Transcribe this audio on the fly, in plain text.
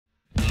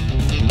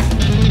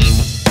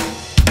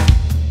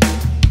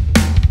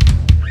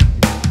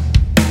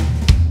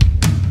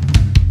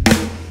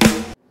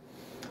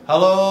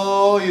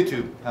Hello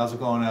YouTube, how's it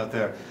going out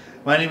there?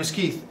 My name is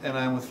Keith and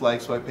I'm with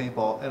Flagswipe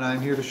Paintball, and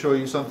I'm here to show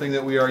you something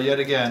that we are yet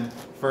again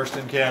first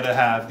in Canada to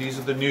have. These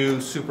are the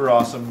new super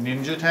awesome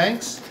Ninja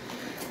tanks.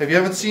 If you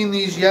haven't seen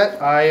these yet,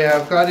 I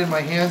have got in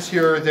my hands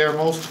here their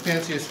most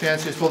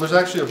fanciest. Well, there's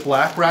actually a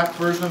black wrapped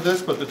version of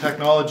this, but the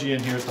technology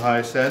in here is the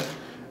highest end.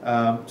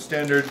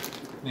 Standard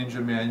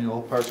Ninja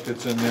manual, parts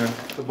fits in there.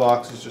 The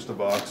box is just a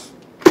box.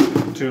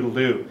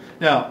 Toodle-doo.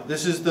 Now,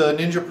 this is the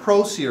Ninja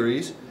Pro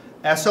Series.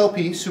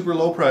 SLP, super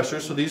low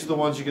pressure, so these are the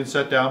ones you can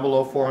set down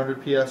below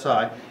 400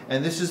 psi,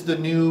 and this is the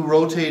new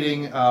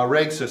rotating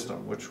reg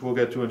system, which we'll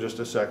get to in just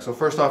a sec. So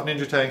first off,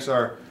 Ninja tanks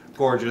are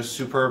gorgeous,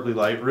 superbly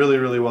light,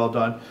 really well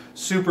done.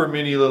 Super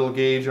mini little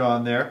gauge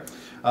on there.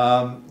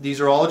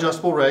 These are all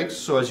adjustable regs,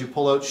 so as you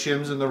pull out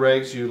shims in the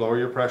regs, you lower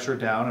your pressure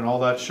down, and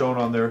all that's shown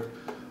on their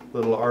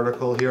little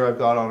article here I've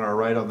got on our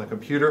right on the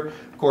computer.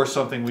 Of course,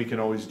 something we can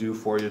always do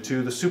for you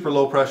too. The super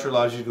low pressure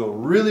allows you to go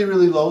really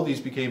low.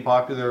 These became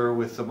popular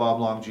with the Bob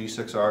Long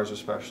G6Rs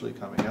especially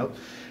coming out.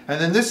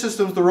 And then this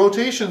system is the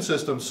rotation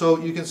system.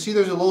 So you can see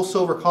there's a little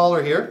silver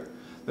collar here.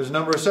 There's a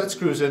number of set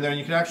screws in there, and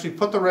you can actually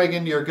put the reg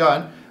into your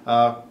gun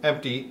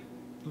empty,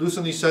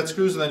 loosen these set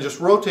screws, and then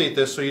just rotate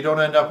this so you don't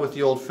end up with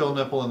the old fill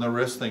nipple in the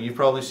wrist thing. You've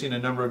probably seen a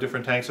number of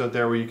different tanks out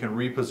there where you can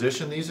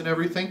reposition these and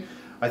everything.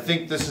 I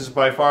think this is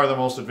by far the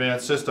most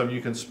advanced system.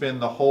 You can spin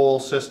the whole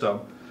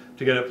system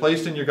to get it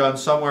placed in your gun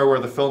somewhere where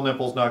the fill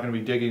nipple is not going to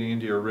be digging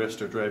into your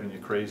wrist or driving you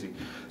crazy.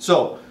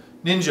 So,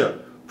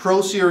 Ninja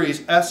Pro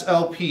Series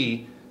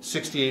SLP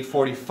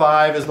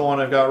 6845 is the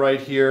one I've got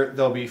right here.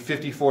 There'll be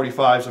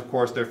 5045s, of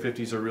course. Their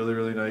 50s are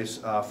really nice.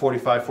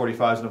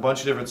 4545s and a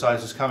bunch of different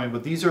sizes coming,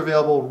 but these are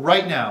available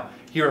right now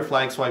here at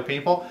Flagswipe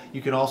Paintball.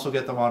 You can also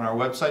get them on our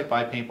website,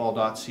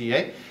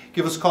 buypaintball.ca.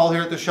 Give us a call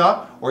here at the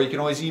shop, or you can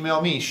always email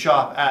me,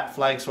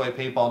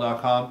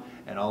 shop@flagswipepaintball.com,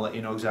 and I'll let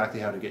you know exactly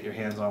how to get your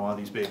hands on one of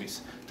these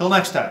babies. Till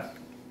next time.